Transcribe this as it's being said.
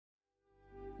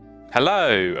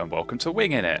Hello and welcome to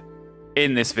Wingin It.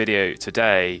 In this video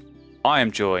today, I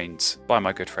am joined by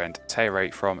my good friend Tay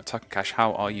from Tuck and Cash.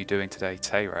 How are you doing today,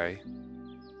 Tay?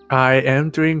 I am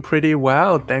doing pretty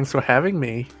well. Thanks for having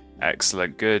me.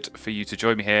 Excellent. Good for you to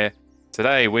join me here.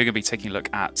 Today, we're going to be taking a look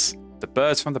at the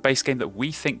birds from the base game that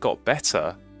we think got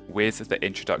better with the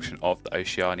introduction of the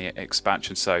Oceania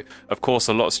expansion. So, of course,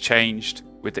 a lot's changed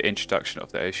with the introduction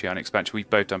of the Oceania expansion. We've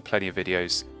both done plenty of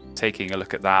videos taking a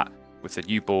look at that with the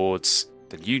new boards,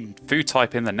 the new food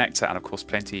type in the nectar, and of course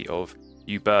plenty of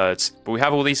new birds. But we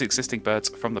have all these existing birds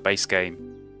from the base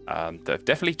game that have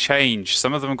definitely changed.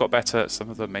 Some of them got better,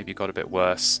 some of them maybe got a bit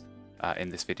worse. In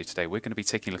this video today, we're going to be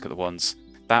taking a look at the ones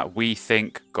that we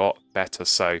think got better.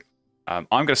 So I'm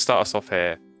going to start us off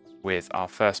here with our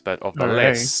first bird of the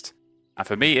list. And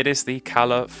for me, it is the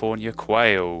California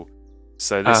quail.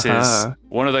 So this is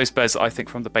one of those birds that I think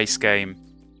from the base game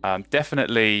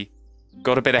definitely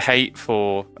got a bit of hate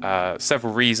for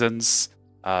several reasons.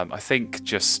 I think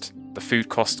just the food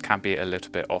cost can be a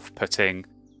little bit off-putting.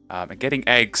 And getting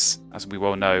eggs, as we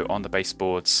well know, on the base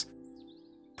boards,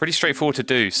 pretty straightforward to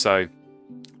do. So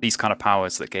these kind of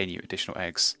powers that gain you additional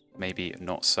eggs, maybe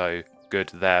not so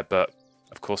good there. But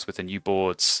of course, with the new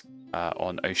boards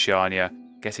on Oceania,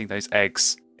 getting those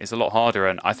eggs is a lot harder.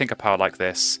 And I think a power like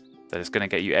this, that is going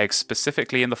to get you eggs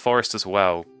specifically in the forest as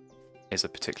well, is a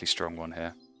particularly strong one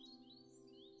here.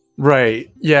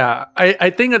 Right. Yeah.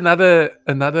 I think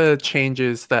another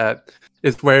changes that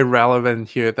is very relevant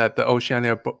here that the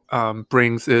Oceania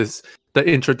brings is the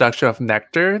introduction of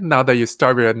nectar. Now that you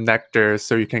start with a nectar,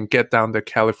 so you can get down the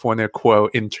California quail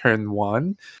in turn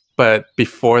 1. But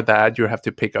before that, you have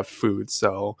to pick up food.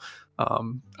 So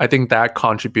I think that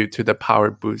contributes to the power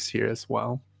boost here as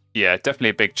well. Yeah, definitely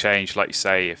a big change. Like you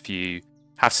say, if you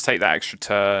have to take that extra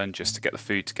turn just to get the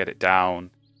food to get it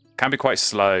down, it can be quite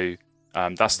slow.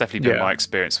 That's definitely been my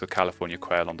experience with California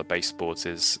quail on the base boards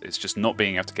is just not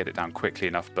being able to get it down quickly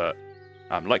enough. But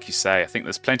like you say, I think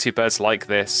there's plenty of birds like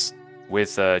this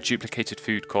with duplicated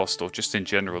food cost, or just in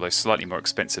general, those slightly more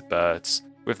expensive birds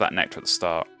with that nectar at the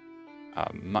start.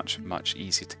 Much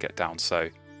easier to get down. So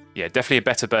yeah, definitely a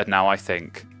better bird now, I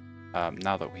think,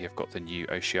 now that we have got the new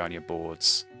Oceania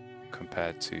boards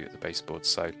compared to the base boards.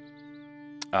 So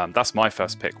that's my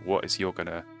first pick. What is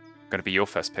gonna be your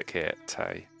first pick here,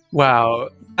 Tay? Wow,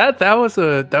 that was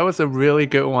a really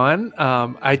good one.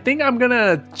 I think I'm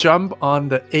gonna jump on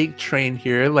the egg train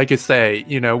here. Like you say,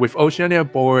 with Oceania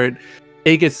board,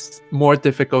 egg is more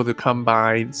difficult to come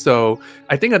by. So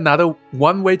I think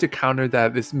one way to counter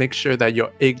that is make sure that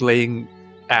your egg laying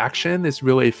action is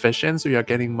really efficient, so you're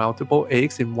getting multiple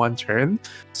eggs in one turn.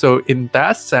 So in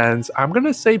that sense, I'm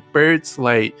gonna say birds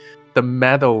like the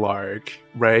meadowlark,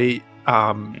 right?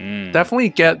 Definitely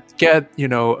get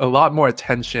a lot more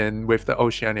attention with the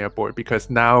Oceania board, because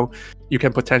now you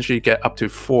can potentially get up to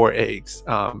 4 eggs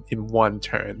in one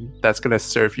turn. That's gonna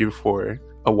serve you for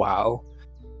a while.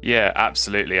 Yeah,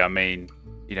 absolutely. I mean,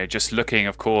 just looking,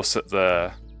 of course, at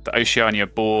the Oceania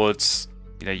boards,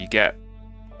 you get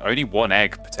only 1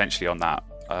 egg potentially on that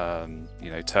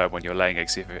turn when you're laying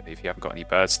eggs if you haven't got any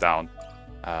birds down.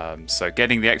 So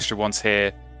getting the extra ones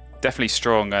here, definitely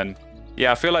strong. And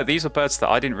yeah, I feel like these are birds that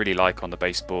I didn't really like on the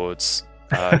base boards.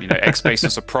 Egg space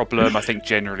was a problem. I think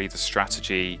generally the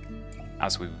strategy,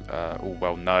 as we all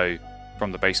well know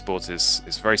from the base boards, is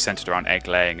very centered around egg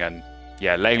laying. And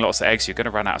yeah, laying lots of eggs, you're going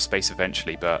to run out of space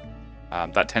eventually. But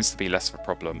that tends to be less of a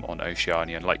problem on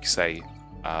Oceania. And like you say,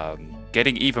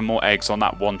 getting even more eggs on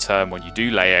that one turn when you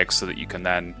do lay eggs, so that you can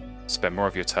then spend more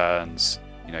of your turns,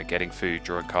 getting food,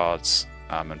 drawing cards,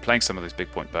 and playing some of those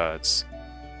big point birds.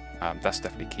 That's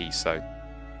definitely key. So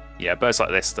yeah, birds like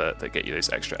this that get you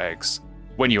those extra eggs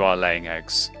when you are laying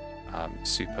eggs,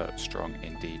 super strong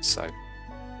indeed. So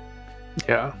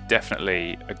yeah,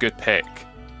 definitely a good pick.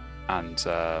 And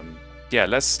yeah,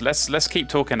 let's keep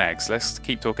talking eggs. Let's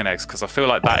keep talking eggs, because I feel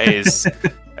like that is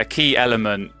a key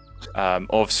element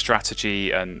of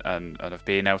strategy and of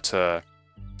being able to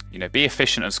be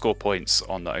efficient and score points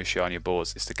on the Oceania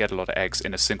boards, is to get a lot of eggs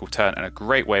in a single turn. And a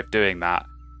great way of doing that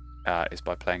is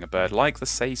by playing a bird like the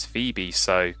Say's Phoebe.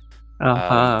 So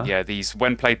yeah, these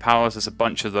when played powers, there's a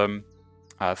bunch of them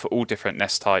for all different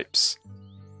nest types.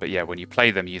 But yeah, when you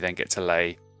play them, you then get to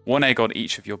lay 1 egg on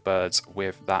each of your birds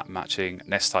with that matching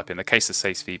nest type. In the case of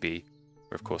Say's Phoebe,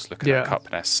 we're of course looking at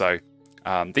cup nest. So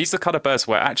these are the kind of birds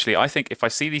where actually I think if I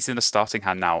see these in the starting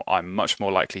hand now, I'm much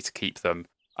more likely to keep them.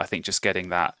 I think just getting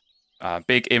that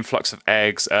big influx of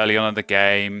eggs early on in the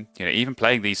game, even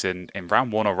playing these in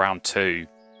round 1 or round 2,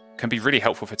 can be really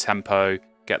helpful for tempo,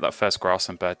 get that first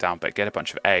grassland bird down, but get a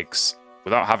bunch of eggs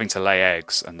without having to lay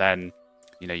eggs. And then,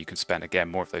 you can spend, again,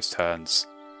 more of those turns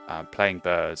playing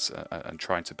birds and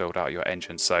trying to build out your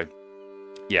engine. So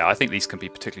yeah, I think these can be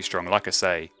particularly strong, like I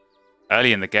say,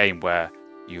 early in the game where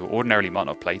you ordinarily might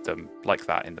not have played them like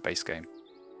that in the base game.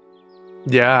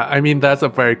 Yeah, I mean, that's a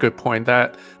very good point.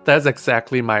 That's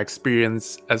exactly my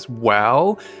experience as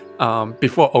well.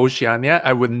 Before Oceania,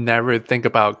 I would never think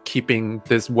about keeping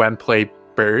this when play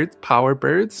power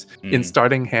birds in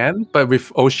starting hand. But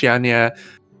with Oceania,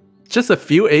 just a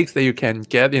few eggs that you can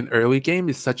get in early game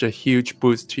is such a huge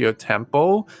boost to your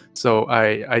tempo. So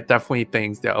I definitely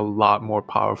think they're a lot more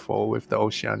powerful with the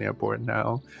Oceania board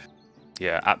now.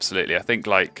 Yeah, absolutely. I think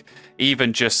like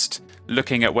even just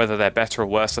looking at whether they're better or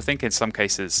worse, I think in some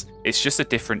cases it's just a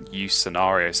different use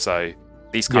scenario. So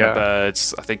these kind of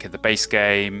birds, I think in the base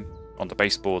game, on the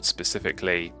base board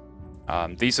specifically,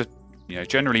 these are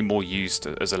generally more used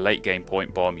as a late game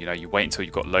point bomb. You wait until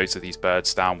you've got loads of these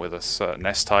birds down with a certain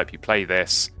nest type, you play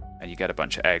this and you get a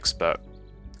bunch of eggs. But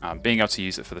being able to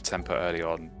use it for the tempo early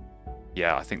on,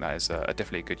 yeah, I think that is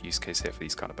definitely a good use case here for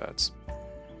these kind of birds.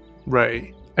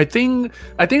 Right. I think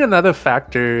another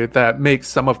factor that makes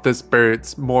some of these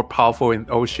birds more powerful in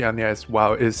Oceania as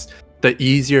well is the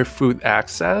easier food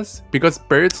access, because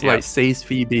birds like Sace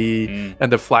Phoebe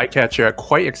and the flycatcher are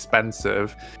quite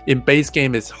expensive. In base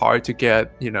game, it's hard to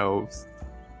get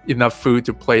enough food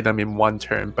to play them in one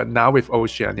turn, but now with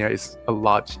Oceania, it's a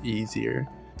lot easier.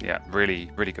 Yeah, really,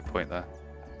 really good point there.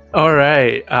 All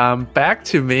right, back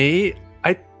to me.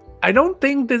 I don't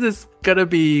think this is gonna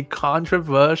be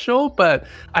controversial, but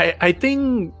I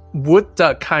think wood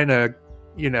duck kind of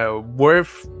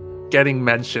worth getting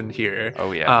mentioned here.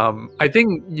 Oh yeah. I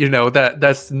think that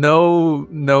there's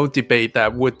no debate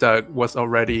that wood duck was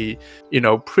already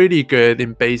pretty good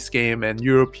in base game and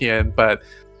European, but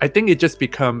I think it just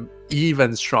become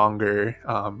even stronger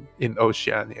in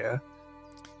Oceania.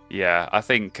 Yeah, I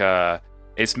think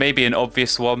it's maybe an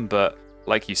obvious one, but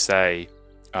like you say,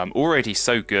 already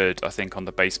so good, I think, on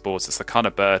the base boards. It's the kind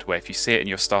of bird where if you see it in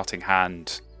your starting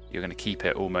hand, you're going to keep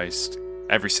it almost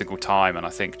every single time. And I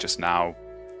think just now,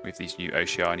 with these new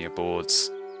Oceania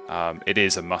boards, it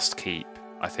is a must keep,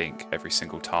 I think, every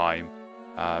single time.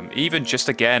 Even just,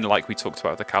 again, like we talked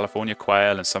about the California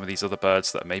quail and some of these other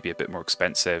birds that are maybe a bit more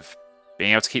expensive,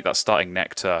 being able to keep that starting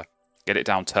nectar, get it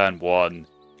down turn one,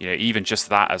 even just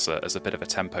that as a bit of a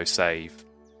tempo save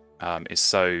is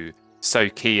so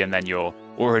key, and then you're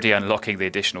already unlocking the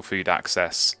additional food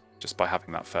access just by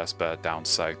having that first bird down.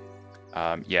 So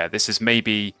yeah, this is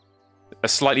maybe a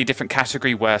slightly different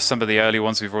category where some of the early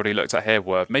ones we've already looked at here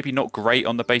were maybe not great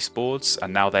on the base boards,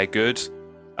 and now they're good.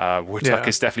 Wood duck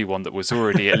is definitely one that was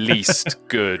already at least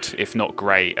good, if not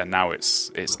great, and now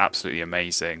it's absolutely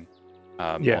amazing.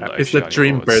 It's the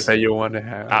dream bird that you want to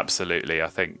have. Absolutely. I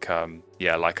think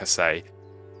yeah, like I say,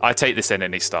 I take this in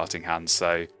any starting hand,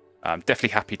 so I'm definitely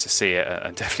happy to see it,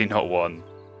 and definitely not one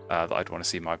that I'd want to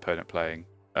see my opponent playing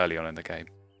early on in the game.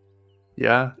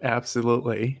 Yeah,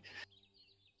 absolutely.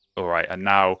 All right, and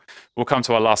now we'll come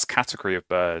to our last category of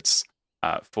birds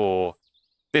for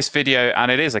this video, and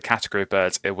it is a category of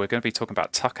birds. We're going to be talking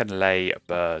about tuck and lay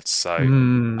birds. So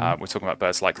we're talking about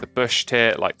birds like the bush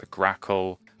tit, like the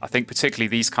grackle. I think particularly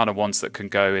these kind of ones that can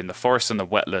go in the forest and the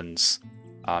wetlands.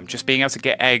 Just being able to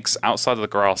get eggs outside of the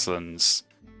grasslands,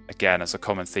 again, as a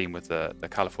common theme with the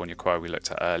California quail we looked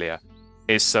at earlier,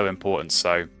 is so important.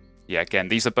 So yeah, again,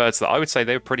 these are birds that I would say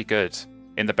they were pretty good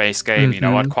in the base game.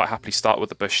 I'd quite happily start with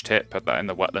the bush tit, put that in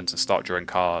the wetlands and start drawing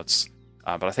cards.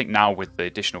 But I think now with the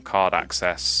additional card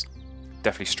access,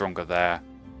 definitely stronger there.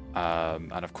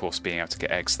 And of course, being able to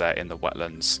get eggs there in the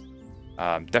wetlands,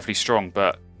 definitely strong,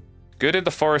 but good in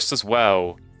the forest as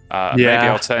well. Maybe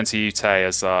I'll turn to you, Tay,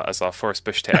 as our forest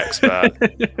bush tit expert.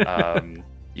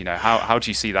 How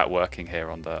do you see that working here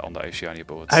on the Oceania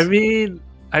boards? I mean,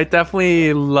 I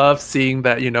definitely love seeing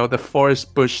that the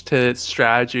forest bush tit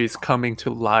strategy is coming to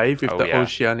life with the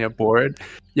Oceania board.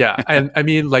 Yeah, and I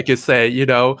mean, like you say,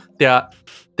 they're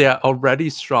already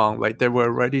strong. Like they were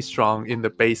already strong in the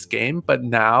base game, but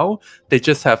now they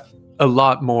just have a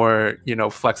lot more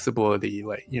flexibility.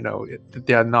 Like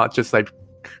they are not just like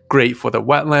great for the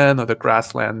wetland or the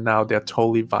grassland. Now they're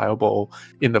totally viable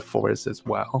in the forest as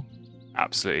well.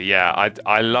 Absolutely, yeah.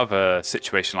 I love a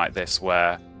situation like this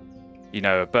where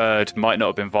a bird might not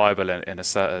have been viable in a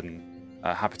certain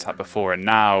habitat before, and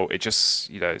now it just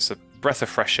it's a breath of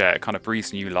fresh air. It kind of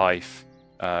breathes new life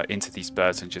into these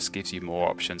birds and just gives you more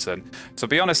options. And to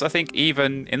be honest, I think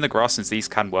even in the grasslands these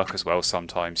can work as well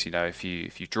sometimes. If you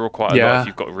draw quite a lot, if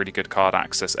you've got really good card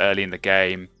access early in the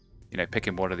game,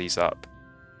 picking one of these up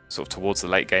sort of towards the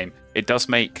late game, it does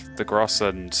make the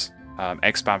grassland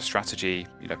Wingspan Strategy,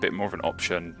 a bit more of an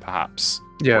option perhaps.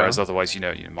 Yeah. Whereas otherwise, you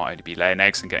might only be laying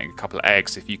eggs and getting a couple of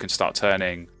eggs. If you can start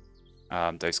turning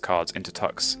those cards into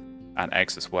tucks and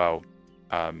eggs as well,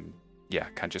 yeah,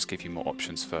 can just give you more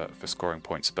options for scoring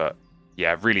points. But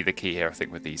yeah, really the key here, I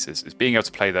think, with these is being able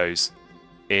to play those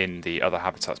in the other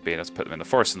habitats, being able to put them in the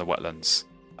forest and the wetlands,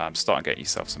 start and get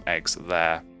yourself some eggs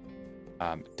there.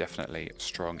 Definitely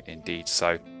strong indeed.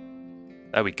 So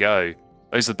there we go.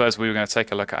 Those are the birds we were going to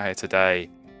take a look at here today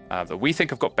that we think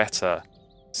have got better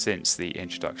since the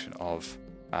introduction of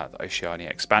the Oceania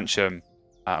expansion.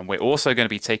 And we're also going to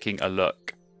be taking a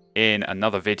look in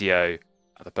another video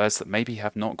at the birds that maybe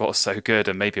have not got so good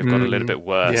and maybe have got a little bit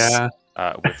worse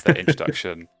with the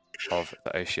introduction of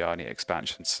the Oceania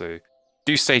expansion. So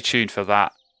do stay tuned for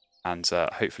that, and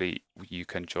hopefully you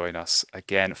can join us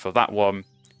again for that one.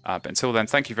 But until then,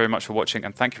 thank you very much for watching,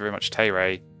 and thank you very much,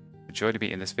 Tay-Ray, for joining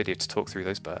me in this video to talk through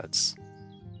those birds.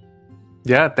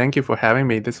 Yeah, thank you for having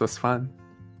me. This was fun.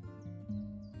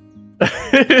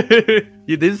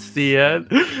 You didn't see it?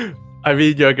 I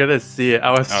mean, you're gonna see it.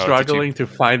 I was struggling to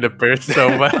find the bird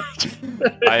so much.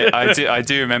 I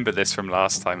do remember this from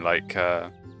last time. Like,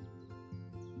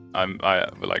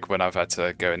 like when I've had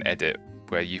to go and edit,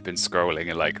 where you've been scrolling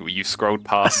and like you scrolled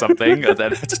past something and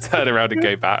then had to turn around and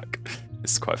go back.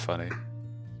 It's quite funny.